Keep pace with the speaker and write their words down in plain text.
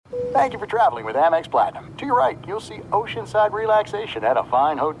Thank you for traveling with Amex Platinum. To your right, you'll see oceanside relaxation at a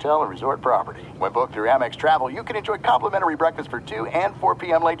fine hotel and resort property. When booked through Amex Travel, you can enjoy complimentary breakfast for 2 and 4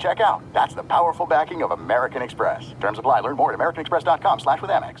 p.m. late checkout. That's the powerful backing of American Express. Terms apply. Learn more at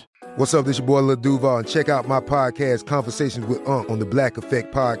americanexpress.com/withAmex. What's up? This your boy Lil Duval, and check out my podcast, Conversations with Unc, on the Black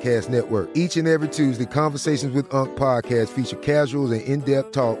Effect Podcast Network. Each and every Tuesday, Conversations with Unc podcast feature casual and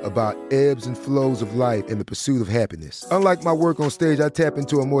in-depth talk about ebbs and flows of life and the pursuit of happiness. Unlike my work on stage, I tap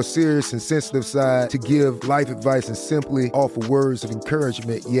into a more serious and sensitive side to give life advice and simply offer words of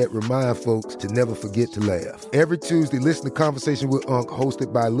encouragement, yet remind folks to never forget to laugh. Every Tuesday, listen to Conversations with Unc,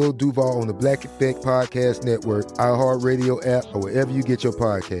 hosted by Lil Duval on the Black Effect Podcast Network, iHeartRadio app, or wherever you get your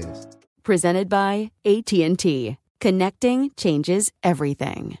podcasts. Presented by AT&T. Connecting changes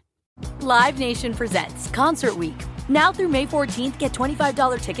everything. Live Nation presents Concert Week. Now through May 14th, get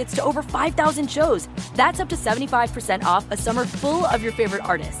 $25 tickets to over 5,000 shows. That's up to 75% off a summer full of your favorite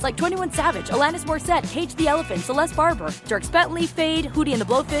artists like 21 Savage, Alanis Morissette, Cage the Elephant, Celeste Barber, Dierks Bentley, Fade, Hootie and the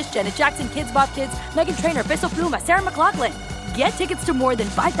Blowfish, Janet Jackson, Kidz Bop Kids, Meghan Trainor, Peso Pluma, Sarah McLachlan. Get tickets to more than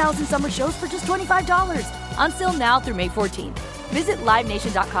 5,000 summer shows for just $25. Until now through May 14th. Visit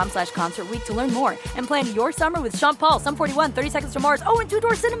LiveNation.com/Concert Week to learn more and plan your summer with Sean Paul, Sum 41, 30 Seconds to Mars, and Two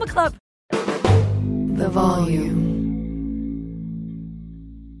Door Cinema Club. The Volume.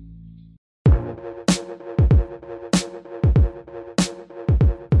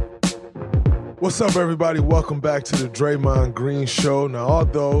 What's up, everybody? Welcome back to the Draymond Green Show. Now,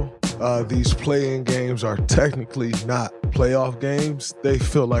 although these play-in games are technically not playoff games, they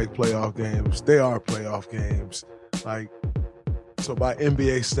feel like playoff games. They are playoff games. So by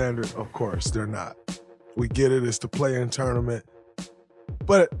NBA standard, of course, they're not. We get it. It's the play-in tournament.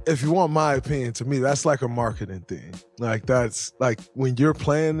 But if you want my opinion, to me, that's like a marketing thing. That's like when you're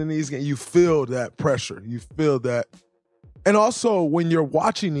playing in these games, you feel that pressure. You feel that. And also, when you're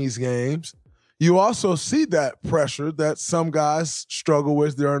watching these games, you also see that pressure that some guys struggle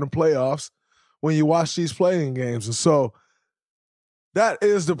with during the playoffs when you watch these play-in games. And so that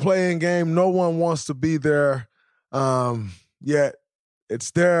is the play-in game. No one wants to be there. Yet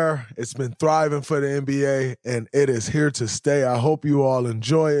it's there. It's been thriving for the NBA, and it is here to stay. I hope you all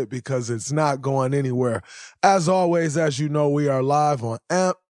enjoy it because it's not going anywhere. As always, as you know, we are live on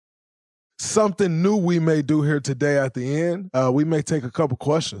AMP. Something new we may do here today at the end. We may take a couple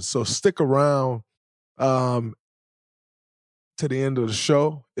questions, so stick around to the end of the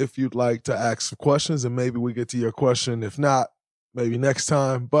show if you'd like to ask some questions, and maybe we get to your question. If not, maybe next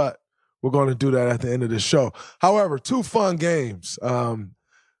time, but we're going to do that at the end of the show. However, two fun games. The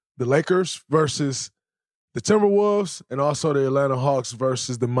Lakers versus the Timberwolves, and also the Atlanta Hawks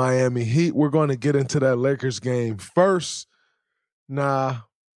versus the Miami Heat. We're going to get into that Lakers game first.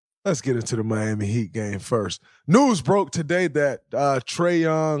 Let's get into the Miami Heat game first. News broke today that Trae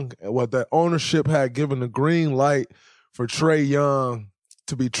Young, that ownership had given the green light for Trae Young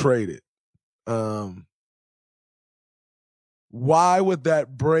to be traded. Why would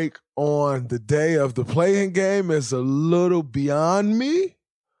that break on the day of the play-in game is a little beyond me.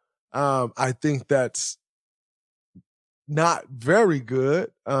 I think that's not very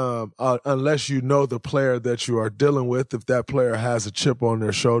good unless you know the player that you are dealing with. If that player has a chip on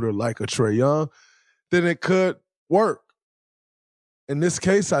their shoulder like a Trae Young, then it could work. In this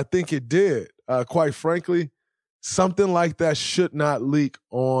case, I think it did. Quite frankly, something like that should not leak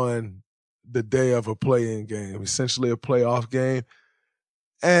on the day of a play-in game, essentially a playoff game.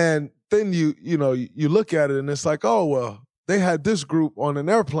 And then you look at it and it's like, oh, well, they had this group on an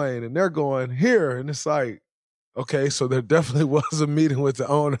airplane and they're going here. And it's like, okay, so there definitely was a meeting with the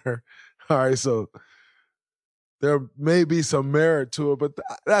owner. All right, so there may be some merit to it, but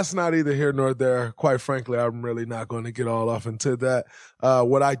that's not either here nor there. Quite frankly, I'm really not going to get all off into that.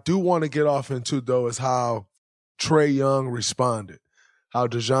 What I do want to get off into, though, is how Trae Young responded, how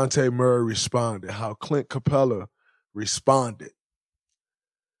DeJounte Murray responded, how Clint Capella responded.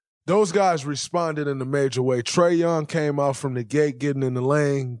 Those guys responded in a major way. Trae Young came out from the gate, getting in the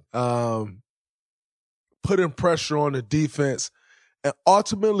lane, putting pressure on the defense, and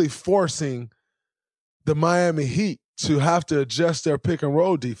ultimately forcing the Miami Heat to have to adjust their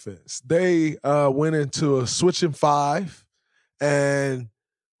pick-and-roll defense. They went into a switching five, and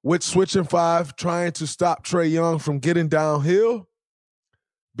with switching five, trying to stop Trae Young from getting downhill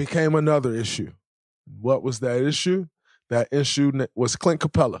became another issue. What was that issue? That issue was Clint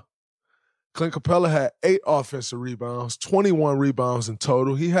Capella. Clint Capella had 8 offensive rebounds, 21 rebounds in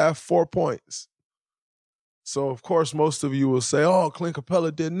total. He had 4 points. So, of course, most of you will say, oh, Clint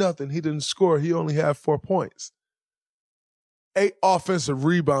Capella did nothing. He didn't score. He only had 4 points. 8 offensive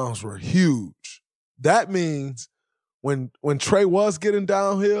rebounds were huge. That means when Trey was getting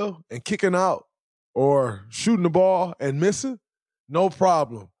downhill and kicking out or shooting the ball and missing, no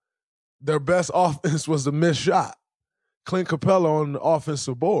problem. Their best offense was the missed shot. Clint Capella on the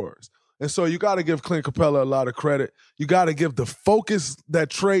offensive boards. And so you got to give Clint Capella a lot of credit. You got to give the focus that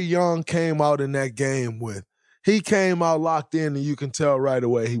Trae Young came out in that game with. He came out locked in, and you can tell right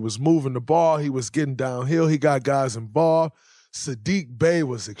away. He was moving the ball. He was getting downhill. He got guys involved. Sadiq Bey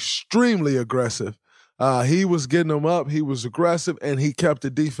was extremely aggressive. He was getting them up. He was aggressive, and he kept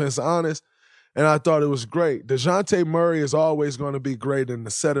the defense honest. And I thought it was great. DeJounte Murray is always going to be great in a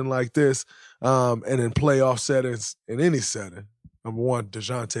setting like this, and in playoff settings, in any setting. Number one,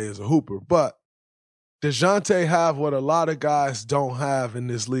 DeJounte is a hooper. But DeJounte have what a lot of guys don't have in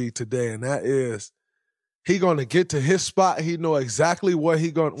this league today, and that is he going to get to his spot. He know exactly what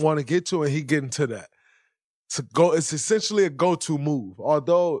he going to want to get to, and he getting to that. It's essentially a go-to move.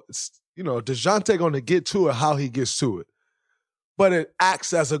 Although, DeJounte going to get to it how he gets to it. But it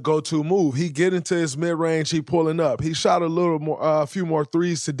acts as a go-to move. He get into his mid-range, he pulling up. He shot a few more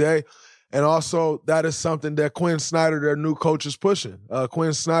threes today. And also, that is something that Quinn Snyder, their new coach, is pushing.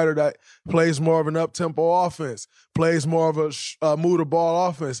 Quinn Snyder that plays more of an up-tempo offense, plays more of a move-the-ball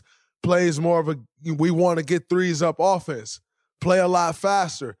offense, plays more of a we want to get threes up offense, play a lot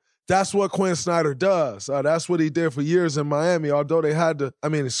faster. That's what Quinn Snyder does. That's what he did for years in Miami, in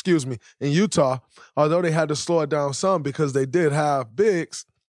Utah, although they had to slow it down some because they did have bigs.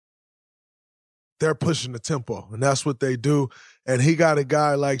 They're pushing the tempo, and that's what they do. And he got a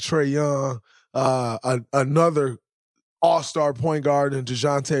guy like Trae Young, another all-star point guard in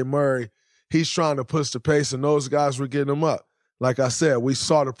DeJounte Murray. He's trying to push the pace, and those guys were getting him up. Like I said, we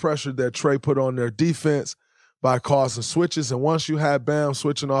saw the pressure that Trae put on their defense by causing switches. And once you had Bam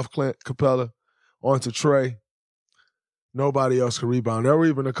switching off Clint Capella onto Trae, nobody else could rebound. There were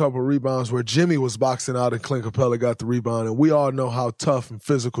even a couple of rebounds where Jimmy was boxing out and Clint Capella got the rebound. And we all know how tough and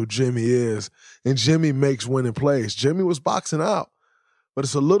physical Jimmy is. And Jimmy makes winning plays. Jimmy was boxing out. But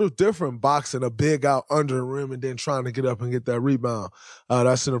it's a little different boxing a big out under the rim and then trying to get up and get that rebound.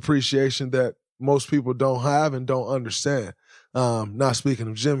 That's an appreciation that most people don't have and don't understand. Not speaking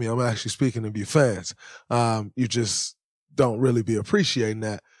of Jimmy, I'm actually speaking of you fans. You just don't really be appreciating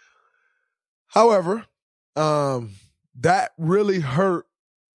that. However, that really hurt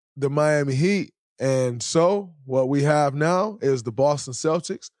the Miami Heat. And so what we have now is the Boston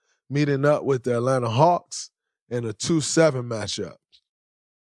Celtics meeting up with the Atlanta Hawks in a 2-7 matchup.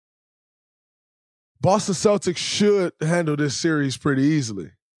 Boston Celtics should handle this series pretty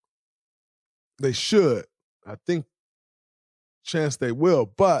easily. They should. I think chance they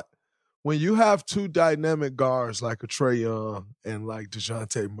will. But when you have two dynamic guards like a Trae Young and like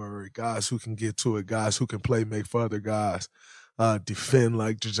DeJounte Murray, guys who can get to it, guys who can play make for other guys, defend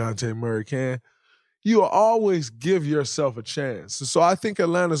like DeJounte Murray can, you always give yourself a chance. So I think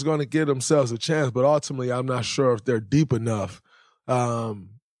Atlanta's going to give themselves a chance, but ultimately I'm not sure if they're deep enough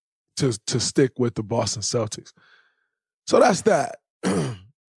to stick with the Boston Celtics. So that's that.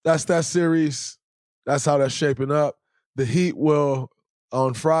 That's that series. That's how that's shaping up. The Heat will,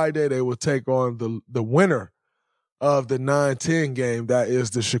 on Friday, they will take on the winner of the 9-10 game. That is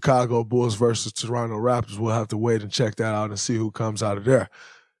the Chicago Bulls versus Toronto Raptors. We'll have to wait and check that out and see who comes out of there.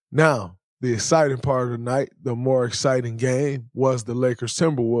 Now, the exciting part of the night, the more exciting game, was the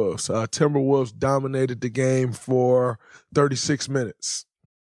Lakers-Timberwolves. Timberwolves dominated the game for 36 minutes.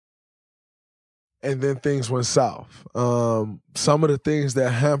 And then things went south. Some of the things that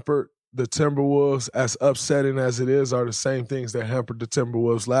hampered the Timberwolves, as upsetting as it is, are the same things that hampered the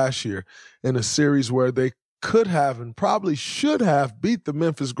Timberwolves last year in a series where they could have and probably should have beat the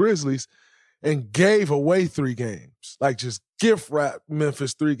Memphis Grizzlies and gave away 3 games. Like just gift wrap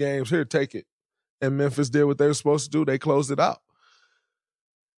Memphis 3 games. Here, take it. And Memphis did what they were supposed to do. They closed it out.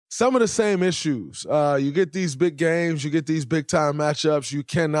 Some of the same issues. You get these big games, you get these big-time matchups. You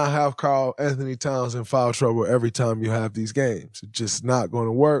cannot have Karl Anthony Towns in foul trouble every time you have these games. It's just not going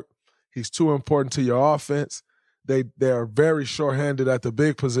to work. He's too important to your offense. They are very shorthanded at the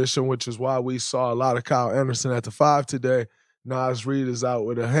big position, which is why we saw a lot of Kyle Anderson at the 5 today. Naz Reid is out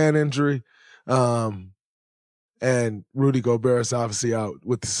with a hand injury. And Rudy Gobert is obviously out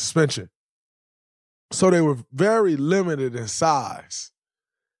with the suspension. So they were very limited in size.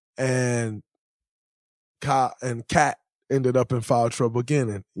 And Cat ended up in foul trouble again.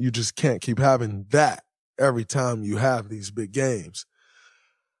 And you just can't keep having that every time you have these big games.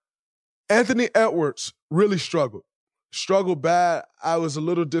 Anthony Edwards really struggled bad. I was a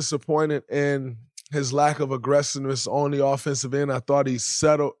little disappointed in his lack of aggressiveness on the offensive end. I thought he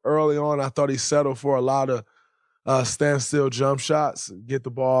settled early on. I thought he settled for a lot of standstill jump shots, get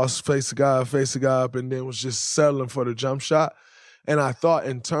the balls, face the guy up, and then was just settling for the jump shot. And I thought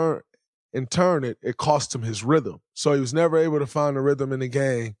in turn it cost him his rhythm. So he was never able to find a rhythm in the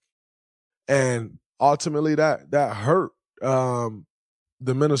game. And ultimately that hurt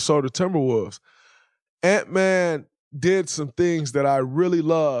the Minnesota Timberwolves. Ant-Man did some things that I really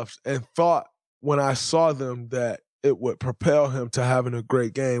loved and thought when I saw them that it would propel him to having a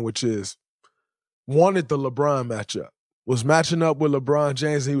great game, which is wanted the LeBron matchup, was matching up with LeBron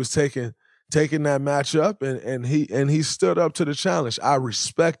James, and he was taking that matchup, and he stood up to the challenge. I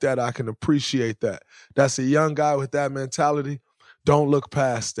respect that. I can appreciate that. That's a young guy with that mentality. Don't look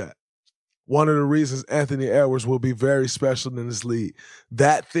past that. One of the reasons Anthony Edwards will be very special in this league,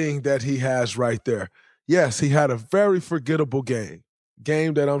 that thing that he has right there. Yes, he had a very forgettable game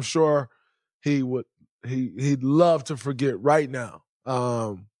that I'm sure he'd love to forget right now.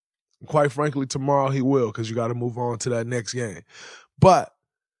 Quite frankly, tomorrow he will, because you got to move on to that next game. But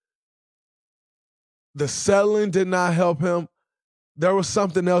the settling did not help him. There was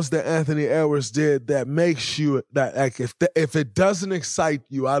something else that Anthony Edwards did that makes you, that like if it doesn't excite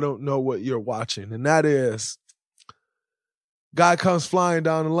you, I don't know what you're watching. And that is, guy comes flying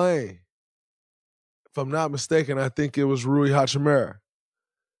down the lane. If I'm not mistaken, I think it was Rui Hachimura.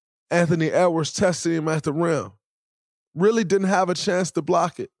 Anthony Edwards tested him at the rim. Really didn't have a chance to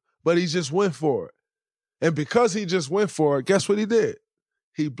block it, but he just went for it. And because he just went for it, guess what he did?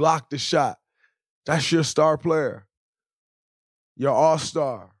 He blocked the shot. That's your star player. Your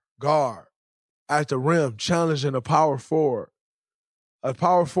all-star guard at the rim challenging a power forward. A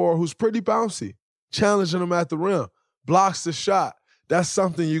power forward who's pretty bouncy, challenging him at the rim, blocks the shot. That's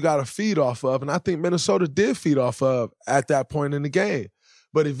something you got to feed off of, and I think Minnesota did feed off of at that point in the game.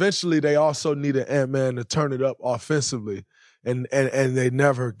 But eventually they also needed Ant-Man to turn it up offensively, and they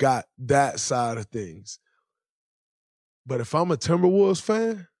never got that side of things. But if I'm a Timberwolves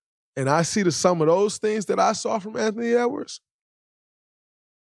fan and I see some of those things that I saw from Anthony Edwards,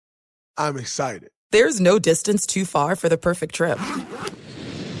 I'm excited. There's no distance too far for the perfect trip.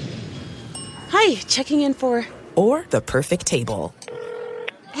 Hi, checking in for... Or the perfect table.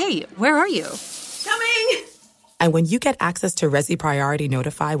 Hey, where are you? Coming! And when you get access to Resi Priority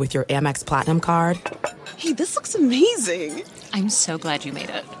Notify with your Amex Platinum card... Hey, this looks amazing. I'm so glad you made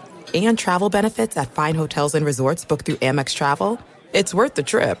it. And travel benefits at fine hotels and resorts booked through Amex Travel, it's worth the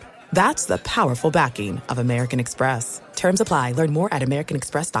trip. That's the powerful backing of American Express. Terms apply. Learn more at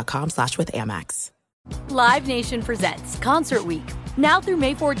americanexpress.com/withAmex. Live Nation presents Concert Week. Now through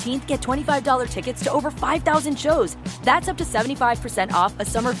May 14th, get $25 tickets to over 5,000 shows. That's up to 75% off a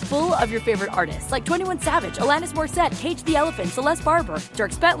summer full of your favorite artists like 21 Savage, Alanis Morissette, Cage the Elephant, Celeste Barber,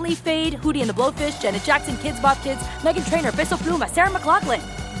 Dierks Bentley, Fade, Hootie and the Blowfish, Janet Jackson, Kidz Bop Kids, Meghan Trainor, Peso Pluma, Sarah McLachlan.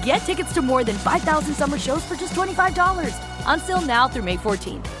 Get tickets to more than 5,000 summer shows for just $25. Until now through May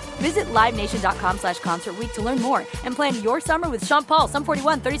 14th. Visit LiveNation.com/Concert Week to learn more and plan your summer with Sean Paul, Sum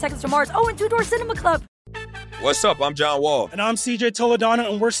 41, 30 Seconds to Mars, and Two Door Cinema Club. What's up? I'm John Wall. And I'm CJ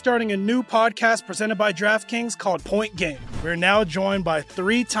Toledano, and we're starting a new podcast presented by DraftKings called Point Game. We're now joined by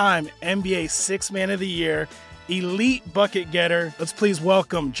three-time NBA Sixth Man of the Year, elite bucket getter. Let's please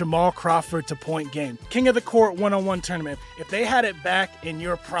welcome Jamal Crawford to Point Game. King of the Court one-on-one tournament. If they had it back in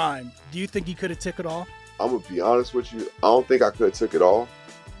your prime, do you think you could have took it all? I'm going to be honest with you. I don't think I could have took it all,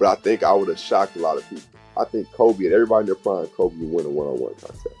 but I think I would have shocked a lot of people. I think Kobe and everybody in their prime, Kobe would win a one-on-one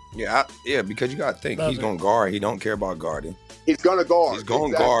contest. Yeah, because you got to think, he's going to guard. He don't care about guarding. He's going to guard. He's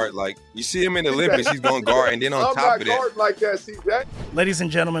going to guard. Like, you see him in the Olympics, he's going to guard. And then on top of that. I'm not guarding like that, see that? Ladies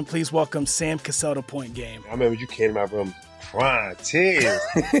and gentlemen, please welcome Sam Cassell to Point Game. I remember you came out from crying, tears,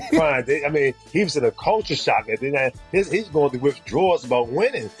 crying. I mean, he was in a culture shock. And then he's going through withdrawals about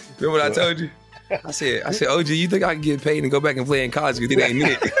winning. Remember what I told you? I said, OG, you think I can get paid and go back and play in college because it ain't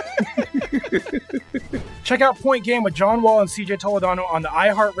it? Check out Point Game with John Wall and CJ Toledano on the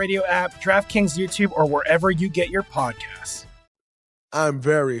iHeartRadio app, DraftKings YouTube, or wherever you get your podcasts. I'm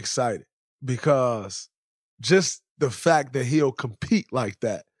very excited because just the fact that he'll compete like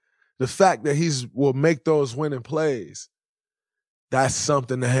that, the fact that will make those winning plays, that's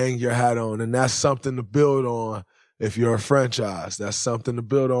something to hang your hat on, and that's something to build on if you're a franchise. That's something to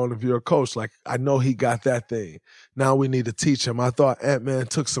build on if you're a coach. Like, I know he got that thing. Now we need to teach him. I thought Ant-Man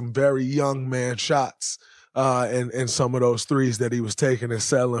took some very young man shots in some of those threes that he was taking and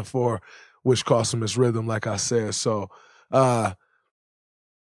settling for, which cost him his rhythm, like I said. So,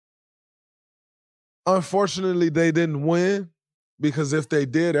 unfortunately, they didn't win, because if they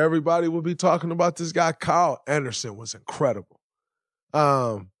did, everybody would be talking about this guy. Kyle Anderson was incredible.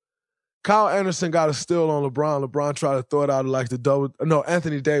 Kyle Anderson got a steal on LeBron. LeBron tried to throw it out like the double. No,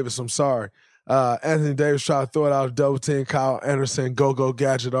 Anthony Davis, I'm sorry. Anthony Davis tried to throw it out, double team. Kyle Anderson, go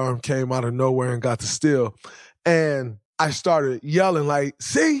gadget arm came out of nowhere and got the steal. And I started yelling like,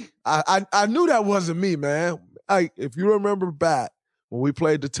 see, I knew that wasn't me, man. Like, if you remember back when we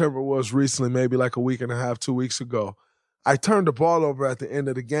played the Timberwolves recently, maybe like a week and a half, 2 weeks ago, I turned the ball over at the end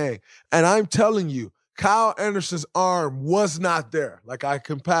of the game. And I'm telling you, Kyle Anderson's arm was not there. Like, I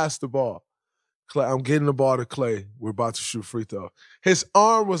can pass the ball. Clay, I'm getting the ball to Clay. We're about to shoot free throw. His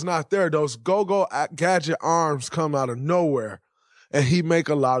arm was not there. Those go gadget arms come out of nowhere. And he make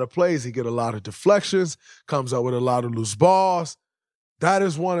a lot of plays. He get a lot of deflections, comes up with a lot of loose balls. That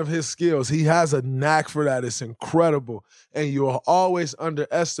is one of his skills. He has a knack for that. It's incredible. And you'll always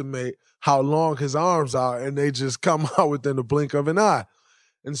underestimate how long his arms are, and they just come out within the blink of an eye.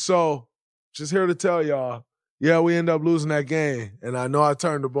 And so, just here to tell y'all, yeah, we end up losing that game. And I know I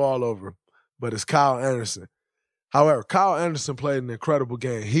turned the ball over, but it's Kyle Anderson. However, Kyle Anderson played an incredible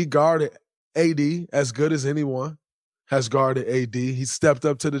game. He guarded AD as good as anyone has guarded AD. He stepped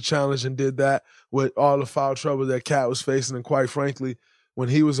up to the challenge and did that with all the foul trouble that Cat was facing. And quite frankly, when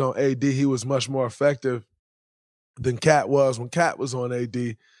he was on AD, he was much more effective than Cat was when Cat was on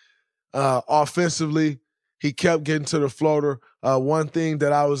AD. Offensively, he kept getting to the floater. One thing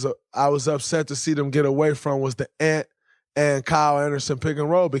that I was upset to see them get away from was the Ant and Kyle Anderson pick and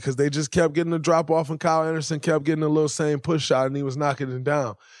roll, because they just kept getting the drop off, and Kyle Anderson kept getting a little same push shot, and he was knocking it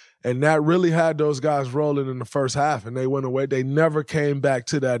down. And that really had those guys rolling in the first half, and they went away. They never came back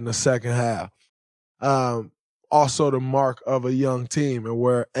to that in the second half. Also the mark of a young team, and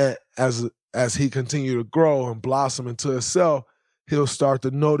where as he continued to grow and blossom into himself, he'll start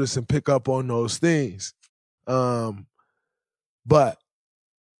to notice and pick up on those things. But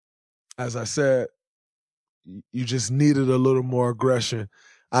as I said, you just needed a little more aggression.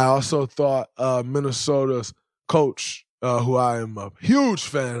 I also thought Minnesota's coach, who I am a huge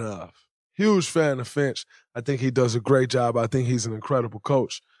fan of Finch. I think he does a great job. I think he's an incredible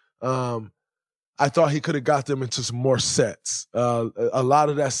coach. I thought he could have got them into some more sets. A lot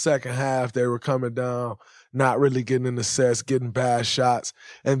of that second half, they were coming down, not really getting in the sets, getting bad shots.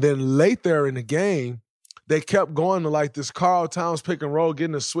 And then late there in the game, they kept going to like this Karl Towns pick and roll,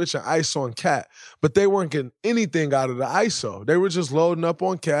 getting a switch and ISO on Cat. But they weren't getting anything out of the ISO. They were just loading up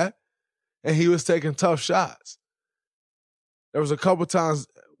on Cat, and he was taking tough shots. There was a couple times,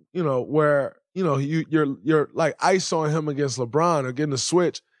 where, you're like ISOing him against LeBron or getting a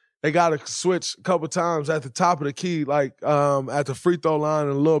switch. They got to switch a couple times at the top of the key, like at the free throw line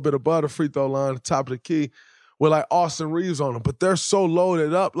and a little bit above the free throw line at the top of the key with like Austin Reeves on them. But they're so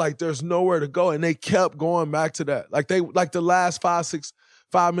loaded up, like there's nowhere to go. And they kept going back to that. Like the last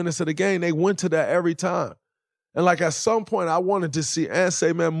 5 minutes of the game, they went to that every time. And like at some point I wanted to see Ant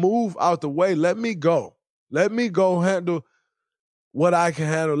say, man, move out the way. Let me go. Let me go handle what I can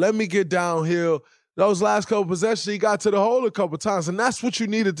handle. Let me get downhill. Those last couple possessions, he got to the hole a couple times, and that's what you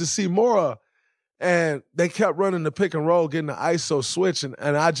needed to see more of. And they kept running the pick and roll, getting the ISO switch, and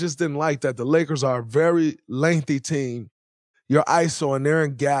I just didn't like that. The Lakers are a very lengthy team. You're ISO, and they're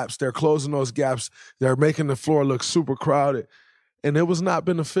in gaps. They're closing those gaps. They're making the floor look super crowded. And it was not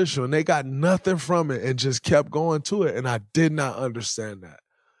beneficial, and they got nothing from it and just kept going to it, and I did not understand that.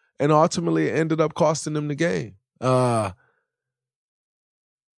 And ultimately, it ended up costing them the game.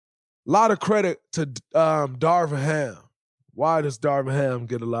 A lot of credit to Darvin Ham. Why does Darvin Ham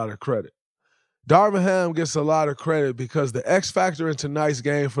get a lot of credit? Darvin Ham gets a lot of credit because the X factor in tonight's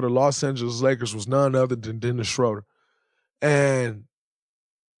game for the Los Angeles Lakers was none other than Dennis Schroeder. And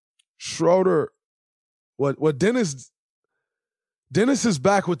Schroeder, what Dennis is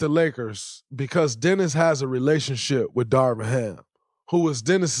back with the Lakers because Dennis has a relationship with Darvin Ham, who was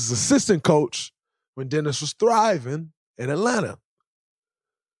Dennis's assistant coach when Dennis was thriving in Atlanta.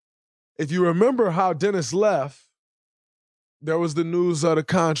 If you remember how Dennis left, there was the news of the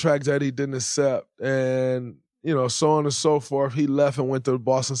contract that he didn't accept and, so on and so forth. He left and went to the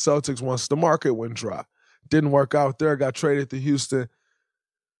Boston Celtics once the market went dry. Didn't work out there, got traded to Houston.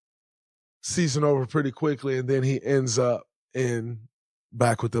 Season over pretty quickly, and then he ends up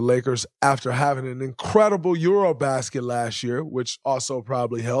back with the Lakers after having an incredible Eurobasket last year, which also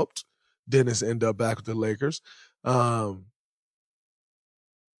probably helped Dennis end up back with the Lakers.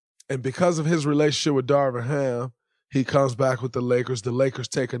 And because of his relationship with Darvin Ham, he comes back with the Lakers. The Lakers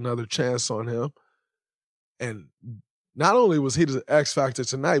take another chance on him. And not only was he the X factor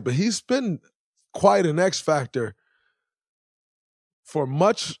tonight, but he's been quite an X factor for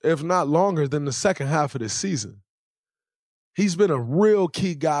much, if not longer, than the second half of this season. He's been a real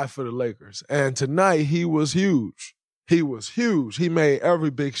key guy for the Lakers. And tonight, he was huge. He was huge. He made every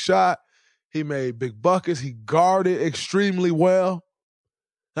big shot. He made big buckets. He guarded extremely well.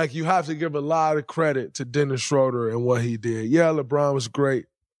 like, you have to give a lot of credit to Dennis Schroeder and what he did. Yeah, LeBron was great.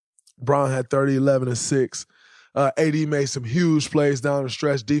 Bron had 30, 11, and 6. AD made some huge plays down the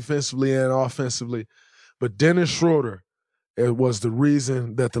stretch defensively and offensively. But Dennis Schroeder, it was the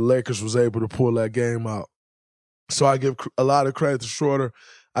reason that the Lakers was able to pull that game out. So I give a lot of credit to Schroeder.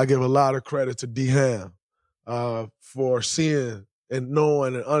 I give a lot of credit to D-Ham for seeing and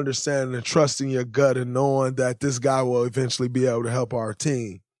knowing and understanding and trusting your gut and knowing that this guy will eventually be able to help our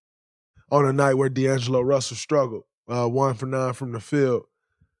team. On a night where D'Angelo Russell struggled, 1 for 9 from the field.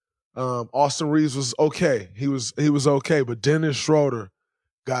 Austin Reeves was okay. He was okay, but Dennis Schroeder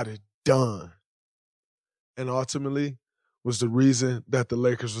got it done. And ultimately was the reason that the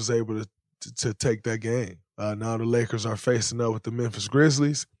Lakers was able to take that game. Now the Lakers are facing up with the Memphis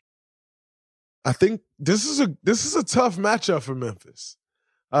Grizzlies. I think this is a tough matchup for Memphis.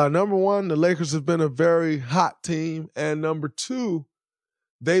 Number one, the Lakers have been a very hot team, and number two,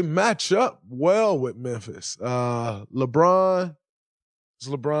 they match up well with Memphis. LeBron,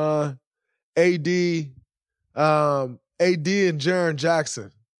 AD, AD and Jaren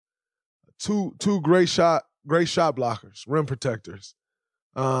Jackson, two great shot blockers, rim protectors.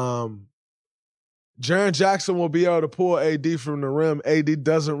 Jaren Jackson will be able to pull AD from the rim. AD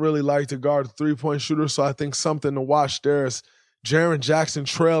doesn't really like to guard the three-point shooter, so I think something to watch there is Jaren Jackson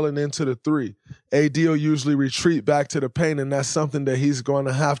trailing into the three. AD will usually retreat back to the paint, and that's something that he's going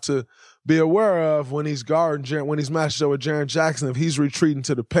to have to be aware of when he's guarding, when he's matched up with Jaren Jackson. If he's retreating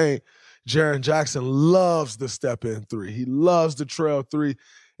to the paint, Jaren Jackson loves the step-in three. He loves the trail three,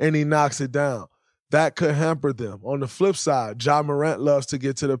 and he knocks it down. That could hamper them. On the flip side, Ja Morant loves to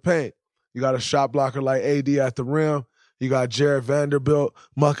get to the paint. You got a shot blocker like AD at the rim. You got Jared Vanderbilt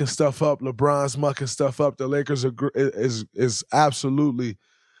mucking stuff up. LeBron's mucking stuff up. The Lakers is absolutely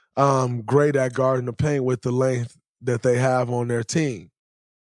great at guarding the paint with the length that they have on their team.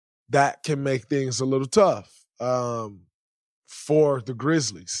 That can make things a little tough for the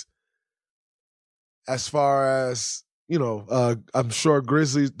Grizzlies. As far as, I'm sure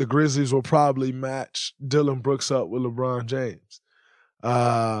the Grizzlies will probably match Dillon Brooks up with LeBron James.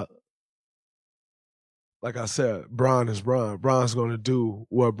 Like I said, Bron is Bron. Bron's going to do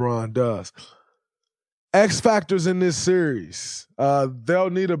what Bron does. X factors in this series. They'll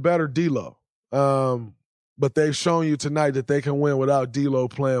need a better D'Lo. But they've shown you tonight that they can win without D'Lo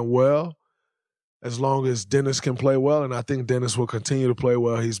playing well, as long as Dennis can play well, and I think Dennis will continue to play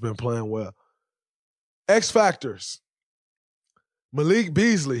well. He's been playing well. X factors. Malik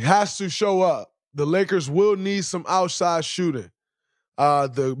Beasley has to show up. The Lakers will need some outside shooting.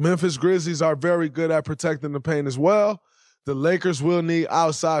 The Memphis Grizzlies are very good at protecting the paint as well. The Lakers will need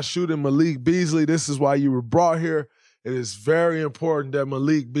outside shooting. Malik Beasley, this is why you were brought here. It is very important that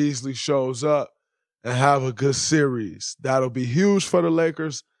Malik Beasley shows up and have a good series. That'll be huge for the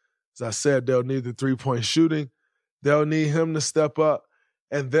Lakers. As I said, they'll need the three-point shooting. They'll need him to step up.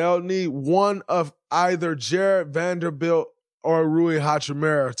 And they'll need one of either Jared Vanderbilt or Rui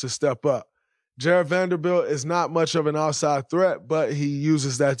Hachimura to step up. Jared Vanderbilt is not much of an outside threat, but he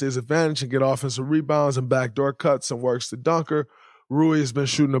uses that to his advantage and get offensive rebounds and backdoor cuts and works the dunker. Rui has been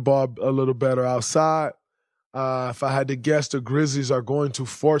shooting the ball a little better outside. If I had to guess, the Grizzlies are going to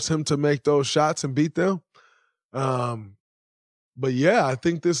force him to make those shots and beat them. But yeah, I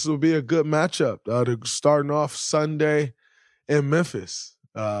think this will be a good matchup. Starting off Sunday in Memphis.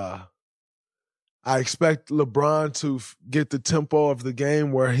 I expect LeBron to get the tempo of the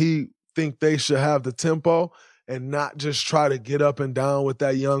game where he think they should have the tempo and not just try to get up and down with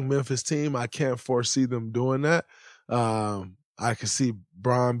that young Memphis team. I can't foresee them doing that. I can see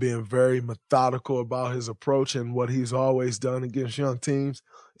Bron being very methodical about his approach and what he's always done against young teams,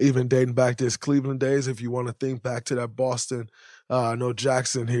 even dating back to his Cleveland days. If you want to think back to that Boston, I know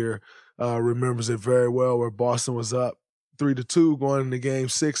Jackson here remembers it very well, where Boston was up 3-2 going into game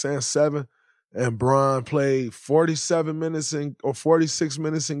 6 and 7. And Bron played 47 minutes or 46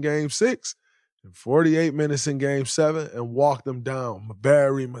 minutes in game 6 and 48 minutes in game 7 and walked them down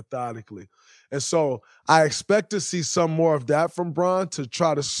very methodically. And so I expect to see some more of that from Bron to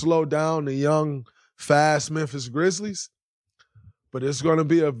try to slow down the young, fast Memphis Grizzlies. But it's going to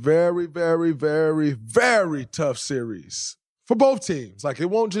be a very, very, very, very tough series for both teams. Like, it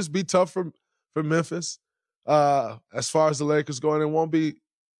won't just be tough for Memphis. As far as the Lakers going, it won't be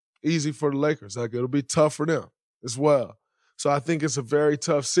easy for the Lakers. Like, it'll be tough for them as well. So I think it's a very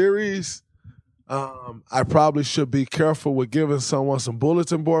tough series. I probably should be careful with giving someone some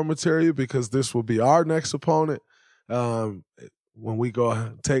bulletin board material, because this will be our next opponent when we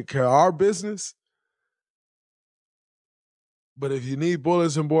go take care of our business. But if you need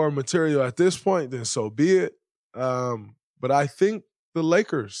bulletin board material at this point, then so be it. But I think the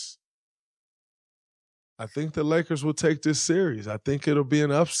Lakers. I think the Lakers will take this series. I think it'll be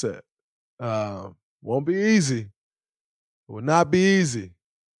an upset. Won't be easy. It will not be easy.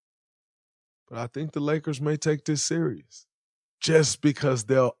 But I think the Lakers may take this series just because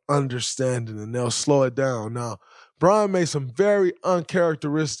they'll understand it and they'll slow it down. Now, Bron made some very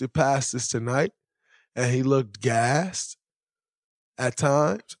uncharacteristic passes tonight, and he looked gassed at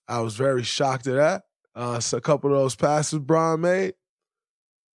times. I was very shocked at that. So a couple of those passes Bron made.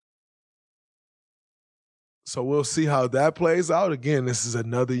 So we'll see how that plays out. Again, this is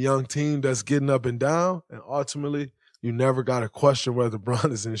another young team that's getting up and down, and ultimately, you never got to question whether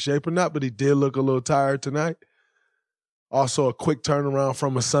Bron is in shape or not, but he did look a little tired tonight. Also, a quick turnaround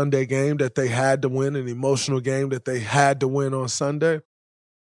from a Sunday game that they had to win, an emotional game that they had to win on Sunday.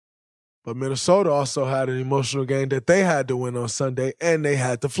 But Minnesota also had an emotional game that they had to win on Sunday, and they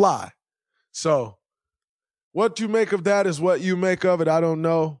had to fly. So what you make of that is what you make of it. I don't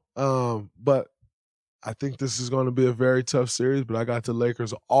know. But I think this is going to be a very tough series, but I got the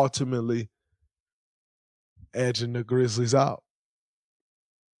Lakers ultimately edging the Grizzlies out.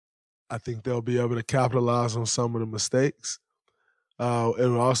 I think they'll be able to capitalize on some of the mistakes. It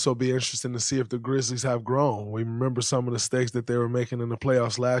will also be interesting to see if the Grizzlies have grown. We remember some of the mistakes that they were making in the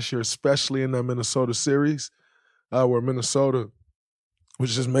playoffs last year, especially in that Minnesota series, where Minnesota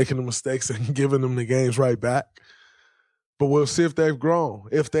was just making the mistakes and giving them the games right back. But we'll see if they've grown.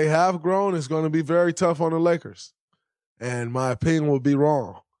 If they have grown, it's going to be very tough on the Lakers. And my opinion will be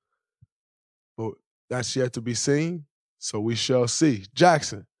wrong. But that's yet to be seen, so we shall see.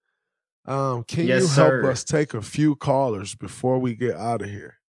 Jackson, can you help us take a few callers before we get out of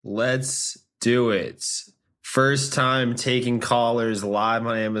here? Let's do it. First time taking callers live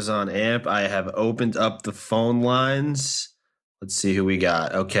on Amazon AMP. I have opened up the phone lines. Let's see who we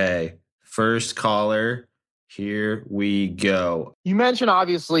got. Okay, first caller. Here we go. You mentioned,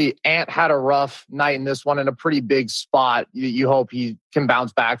 obviously, Ant had a rough night in this one in a pretty big spot. You hope he can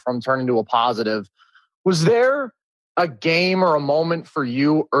bounce back from, turn into a positive. Was there a game or a moment for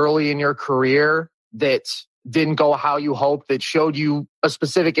you early in your career that didn't go how you hoped, that showed you a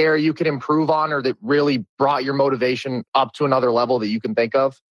specific area you could improve on, or that really brought your motivation up to another level that you can think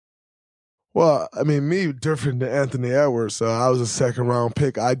of? Well, I mean, me different than Anthony Edwards. I was a second-round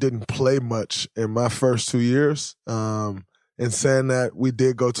pick. I didn't play much in my first 2 years. In saying that, we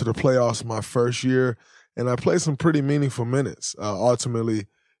did go to the playoffs my first year, and I played some pretty meaningful minutes, ultimately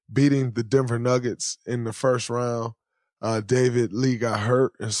beating the Denver Nuggets in the first round. David Lee got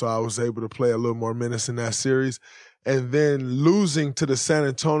hurt, and so I was able to play a little more minutes in that series. And then losing to the San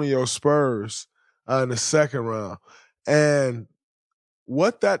Antonio Spurs in the second round. And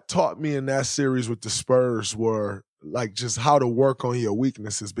what that taught me in that series with the Spurs were like just how to work on your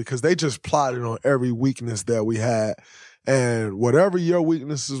weaknesses, because they just plotted on every weakness that we had. And whatever your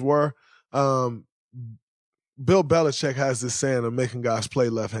weaknesses were, Bill Belichick has this saying of making guys play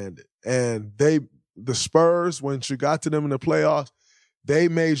left-handed. And the Spurs, when you got to them in the playoffs, they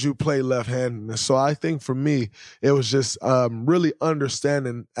made you play left-handed. And so I think for me, it was just really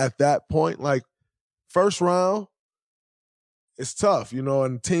understanding at that point, like first round, it's tough,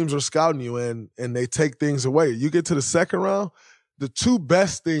 and teams are scouting you and they take things away. You get to the second round, the two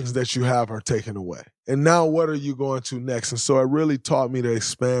best things that you have are taken away. And now what are you going to next? And so it really taught me to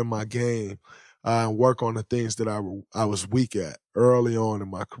expand my game and work on the things that I was weak at early on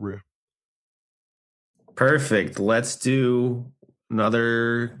in my career. Perfect. Let's do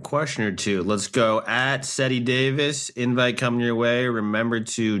another question or two. Let's go at Seti Davis. Invite coming your way. Remember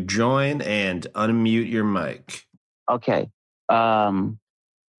to join and unmute your mic. Okay.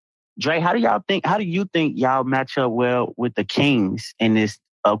 Dre, how do you think y'all match up well with the Kings in this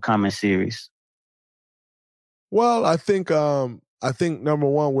upcoming series? Well, I think number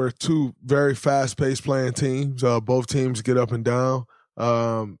one, we're two very fast-paced playing teams. Both teams get up and down.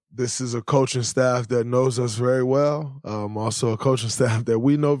 This is a coaching staff that knows us very well. Also a coaching staff that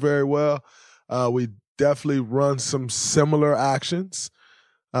we know very well. We definitely run some similar actions.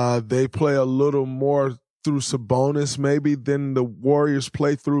 They play a little more through Sabonis maybe than the Warriors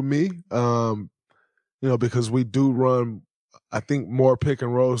play through me, because we do run, I think, more pick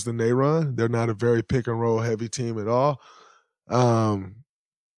and rolls than they run. They're not a very pick and roll heavy team at all. And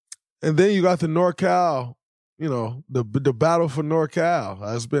then you got the NorCal, the battle for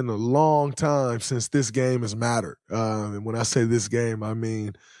NorCal. It's been a long time since this game has mattered. And when I say this game, I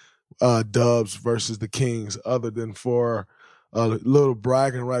mean Dubs versus the Kings, other than for little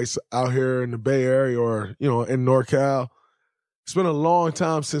bragging rights out here in the Bay Area or, in NorCal. It's been a long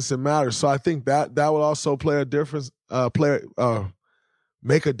time since it matters. So I think that will also play a difference,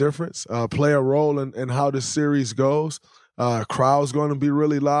 make a difference, play a role in how this series goes. Crowd's going to be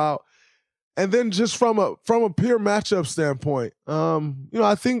really loud. And then just from a pure matchup standpoint,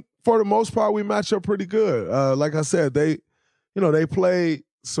 I think for the most part we match up pretty good. Like I said, they play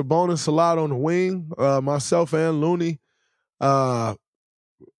Sabonis a lot on the wing, myself and Looney, and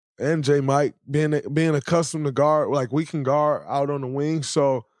J. Mike being accustomed to guard, like we can guard out on the wing.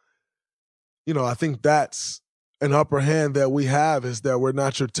 So, I think that's an upper hand that we have, is that we're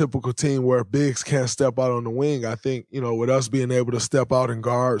not your typical team where bigs can't step out on the wing. I think, with us being able to step out and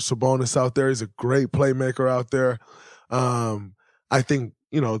guard Sabonis out there, he's a great playmaker out there. I think,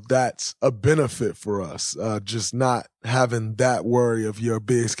 that's a benefit for us, just not having that worry of your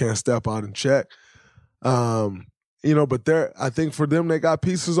bigs can't step out and check. But I think for them, they got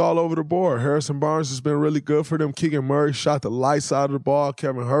pieces all over the board. Harrison Barnes has been really good for them. Keegan Murray shot the lights out of the ball.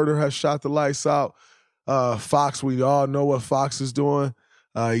 Kevin Huerter has shot the lights out. Fox, we all know what Fox is doing.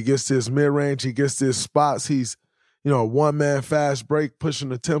 He gets to his mid-range. He gets to his spots. He's, one-man fast break, pushing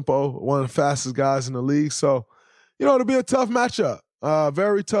the tempo, one of the fastest guys in the league. So, it'll be a tough matchup,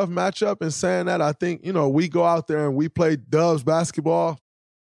 very tough matchup. And saying that, I think, we go out there and we play Dubs basketball,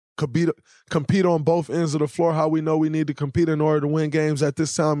 compete on both ends of the floor how we know we need to compete in order to win games at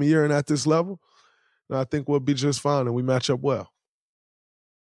this time of year and at this level. And I think we'll be just fine, and we match up well.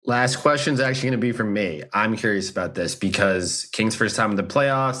 Last question is actually going to be from me. I'm curious about this because Kings' first time in the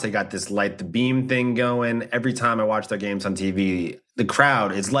playoffs, they got this light the beam thing going. Every time I watch their games on TV, the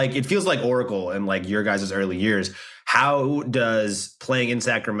crowd, it feels like Oracle in like your guys' early years. How does playing in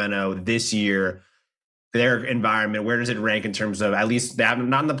Sacramento this year, their environment, where does it rank in terms of, at least not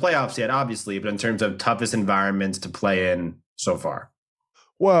in the playoffs yet, obviously, but in terms of toughest environments to play in so far?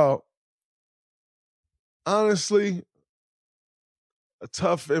 Well, honestly, a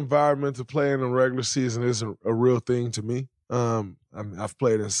tough environment to play in the regular season isn't a real thing to me. I've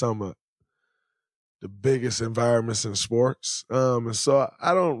played in some of the biggest environments in sports. And so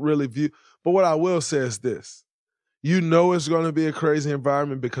I don't really view, but what I will say is this. It's going to be a crazy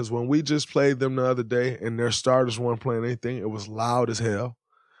environment because when we just played them the other day and their starters weren't playing anything, it was loud as hell.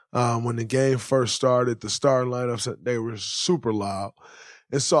 When the game first started, the starting lineups, they were super loud.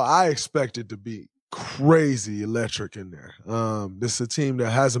 And so I expect it to be crazy electric in there. This is a team that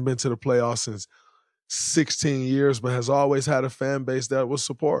hasn't been to the playoffs since 16 years, but has always had a fan base that will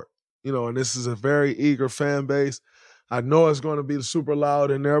support, and this is a very eager fan base. I know it's going to be super loud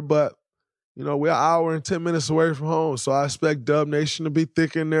in there, but, we're an hour and 10 minutes away from home, so I expect Dub Nation to be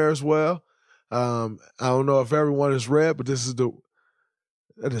thick in there as well. I don't know if everyone has read, but this is the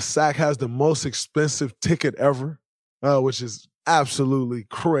SAC has the most expensive ticket ever, which is absolutely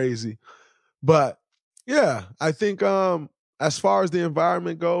crazy. But yeah, I think as far as the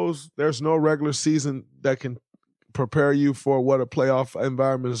environment goes, there's no regular season that can prepare you for what a playoff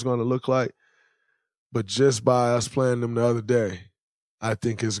environment is going to look like. But just by us playing them the other day, I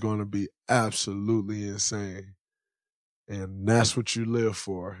think it's going to be absolutely insane. And that's what you live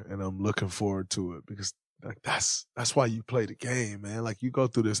for. And I'm looking forward to it because that's why you play the game, man. Like, you go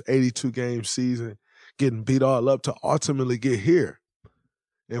through this 82-game season getting beat all up to ultimately get here.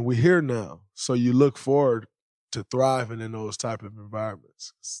 And we're here now. So you look forward to thriving in those type of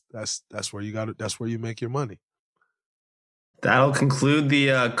environments. That's where you make your money. That'll conclude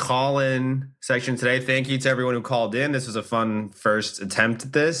the call-in section today. Thank you to everyone who called in. This was a fun first attempt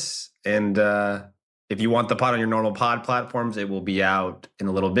at this. And if you want the pod on your normal pod platforms, it will be out in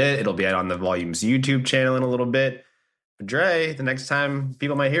a little bit. It'll be out on the Volumes YouTube channel in a little bit. But Dre, the next time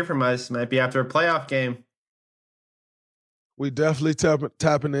people might hear from us might be after a playoff game. We definitely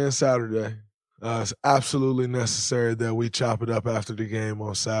tapping in Saturday. It's absolutely necessary that we chop it up after the game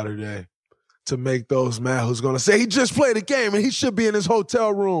on Saturday to make those mad who's going to say he just played a game and he should be in his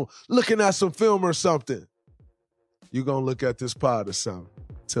hotel room looking at some film or something. You're going to look at this pod or something.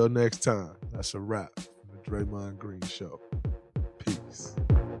 Till next time, that's a wrap from the Draymond Green Show. Peace.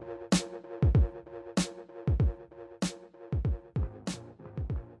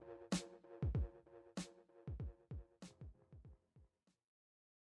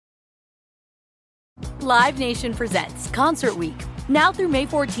 Live Nation presents Concert Week. Now through May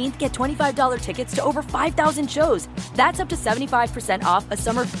 14th, get $25 tickets to over 5,000 shows. That's up to 75% off a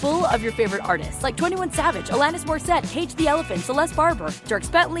summer full of your favorite artists like 21 Savage, Alanis Morissette, Cage the Elephant, Celeste Barber,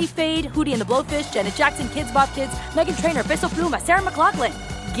 Dierks Bentley, Fade, Hootie and the Blowfish, Janet Jackson, Kids Bop Kids, Meghan Trainor, Peso Pluma, Sarah McLachlan.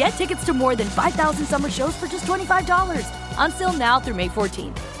 Get tickets to more than 5,000 summer shows for just $25. Until now through May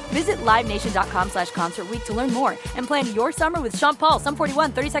 14th. Visit LiveNation.com/Concert Week to learn more and plan your summer with Sean Paul, Sum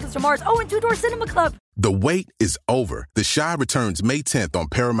 41, 30 Seconds to Mars, and Two Door Cinema Club. The wait is over. The Chi returns May 10th on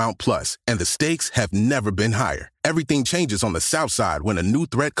Paramount Plus, and the stakes have never been higher. Everything changes on the South Side when a new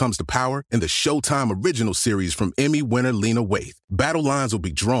threat comes to power in the Showtime original series from Emmy winner Lena Waithe. Battle lines will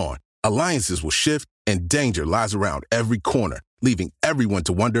be drawn, alliances will shift, and danger lies around every corner, leaving everyone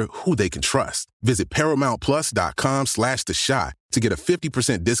to wonder who they can trust. Visit ParamountPlus.com/The Chi to get a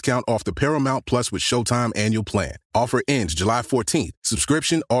 50% discount off the Paramount Plus with Showtime annual plan. Offer ends July 14th.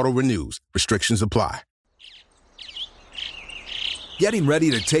 Subscription auto-renews. Restrictions apply. Getting ready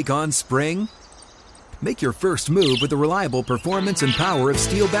to take on spring? Make your first move with the reliable performance and power of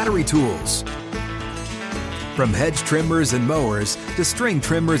Steel battery tools. From hedge trimmers and mowers to string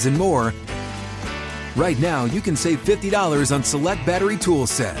trimmers and more, right now you can save $50 on select battery tool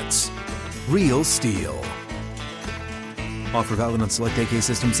sets. Real Steel. Offer valid on select AK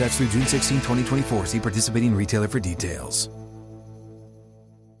system sets through June 16, 2024. See participating retailer for details.